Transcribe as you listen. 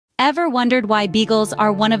Ever wondered why Beagles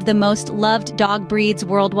are one of the most loved dog breeds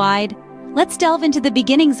worldwide? Let's delve into the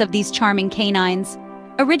beginnings of these charming canines.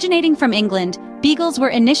 Originating from England, Beagles were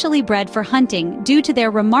initially bred for hunting due to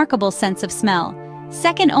their remarkable sense of smell,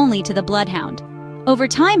 second only to the bloodhound. Over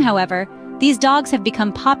time, however, these dogs have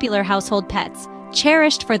become popular household pets,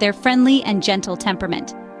 cherished for their friendly and gentle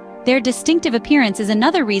temperament. Their distinctive appearance is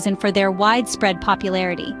another reason for their widespread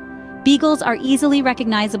popularity. Beagles are easily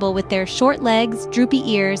recognizable with their short legs, droopy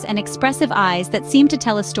ears, and expressive eyes that seem to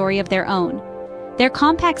tell a story of their own. Their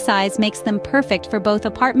compact size makes them perfect for both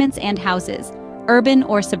apartments and houses, urban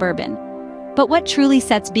or suburban. But what truly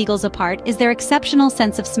sets Beagles apart is their exceptional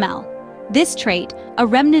sense of smell. This trait, a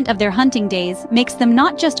remnant of their hunting days, makes them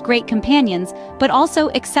not just great companions, but also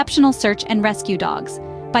exceptional search and rescue dogs.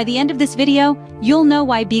 By the end of this video, you'll know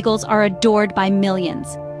why Beagles are adored by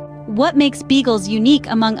millions. What makes Beagles unique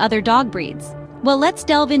among other dog breeds? Well, let's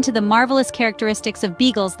delve into the marvelous characteristics of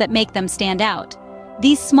Beagles that make them stand out.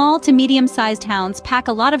 These small to medium-sized hounds pack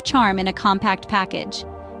a lot of charm in a compact package.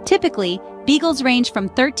 Typically, Beagles range from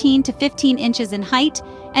 13 to 15 inches in height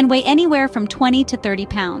and weigh anywhere from 20 to 30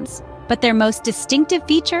 pounds. But their most distinctive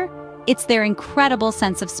feature? It's their incredible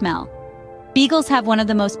sense of smell. Beagles have one of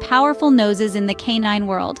the most powerful noses in the canine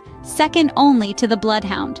world, second only to the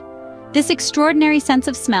bloodhound. This extraordinary sense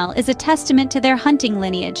of smell is a testament to their hunting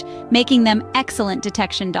lineage, making them excellent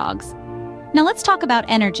detection dogs. Now let's talk about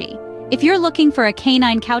energy. If you're looking for a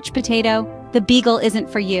canine couch potato, the Beagle isn't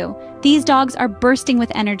for you. These dogs are bursting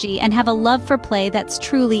with energy and have a love for play that's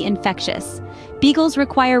truly infectious. Beagles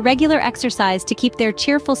require regular exercise to keep their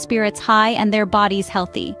cheerful spirits high and their bodies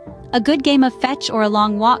healthy. A good game of fetch or a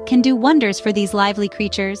long walk can do wonders for these lively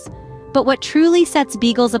creatures. But what truly sets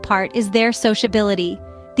Beagles apart is their sociability.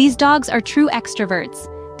 These dogs are true extroverts.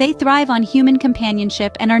 They thrive on human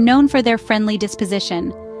companionship and are known for their friendly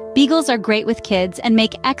disposition. Beagles are great with kids and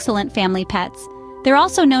make excellent family pets. They're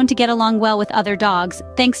also known to get along well with other dogs,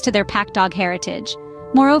 thanks to their pack dog heritage.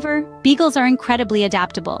 Moreover, Beagles are incredibly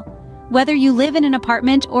adaptable. Whether you live in an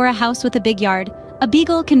apartment or a house with a big yard, a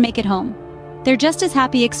Beagle can make it home. They're just as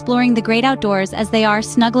happy exploring the great outdoors as they are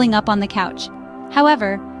snuggling up on the couch.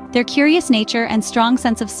 However, their curious nature and strong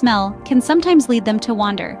sense of smell can sometimes lead them to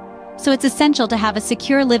wander, so it's essential to have a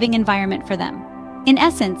secure living environment for them. In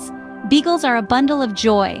essence, Beagles are a bundle of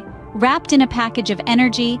joy, wrapped in a package of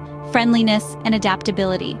energy, friendliness, and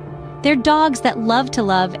adaptability. They're dogs that love to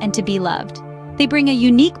love and to be loved. They bring a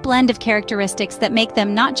unique blend of characteristics that make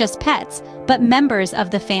them not just pets, but members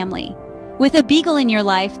of the family. With a Beagle in your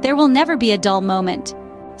life, there will never be a dull moment.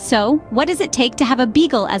 So, what does it take to have a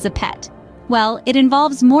Beagle as a pet? Well, it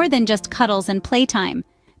involves more than just cuddles and playtime.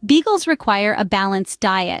 Beagles require a balanced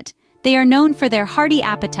diet. They are known for their hearty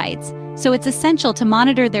appetites, so it's essential to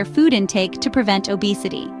monitor their food intake to prevent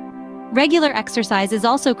obesity. Regular exercise is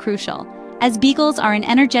also crucial, as Beagles are an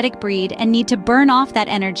energetic breed and need to burn off that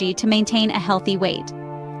energy to maintain a healthy weight.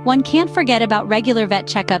 One can't forget about regular vet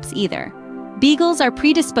checkups either. Beagles are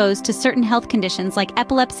predisposed to certain health conditions like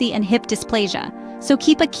epilepsy and hip dysplasia, so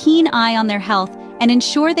keep a keen eye on their health and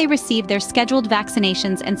ensure they receive their scheduled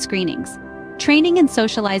vaccinations and screenings. Training and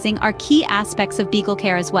socializing are key aspects of Beagle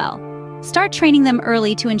care as well. Start training them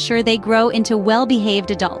early to ensure they grow into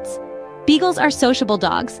well-behaved adults. Beagles are sociable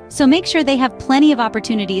dogs, so make sure they have plenty of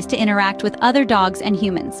opportunities to interact with other dogs and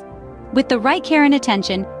humans. With the right care and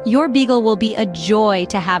attention, your Beagle will be a joy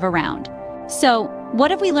to have around. So,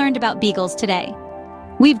 what have we learned about Beagles today?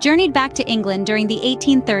 We've journeyed back to England during the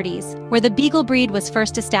 1830s, where the Beagle breed was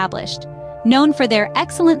first established. Known for their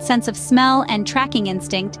excellent sense of smell and tracking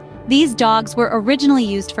instinct, these dogs were originally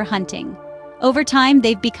used for hunting. Over time,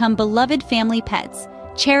 they've become beloved family pets,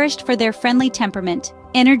 cherished for their friendly temperament,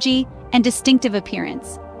 energy, and distinctive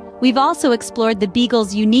appearance. We've also explored the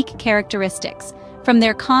Beagle's unique characteristics, from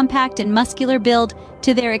their compact and muscular build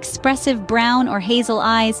to their expressive brown or hazel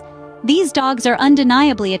eyes. These dogs are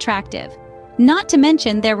undeniably attractive. Not to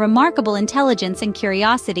mention their remarkable intelligence and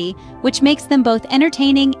curiosity, which makes them both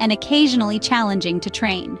entertaining and occasionally challenging to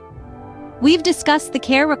train. We've discussed the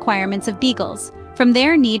care requirements of Beagles, from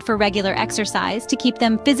their need for regular exercise to keep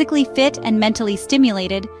them physically fit and mentally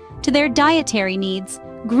stimulated, to their dietary needs,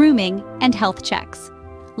 grooming, and health checks.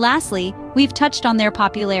 Lastly, we've touched on their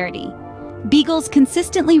popularity. Beagles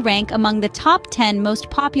consistently rank among the top 10 most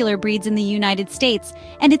popular breeds in the United States,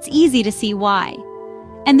 and it's easy to see why.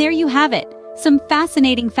 And there you have it. Some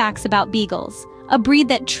fascinating facts about Beagles, a breed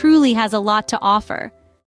that truly has a lot to offer.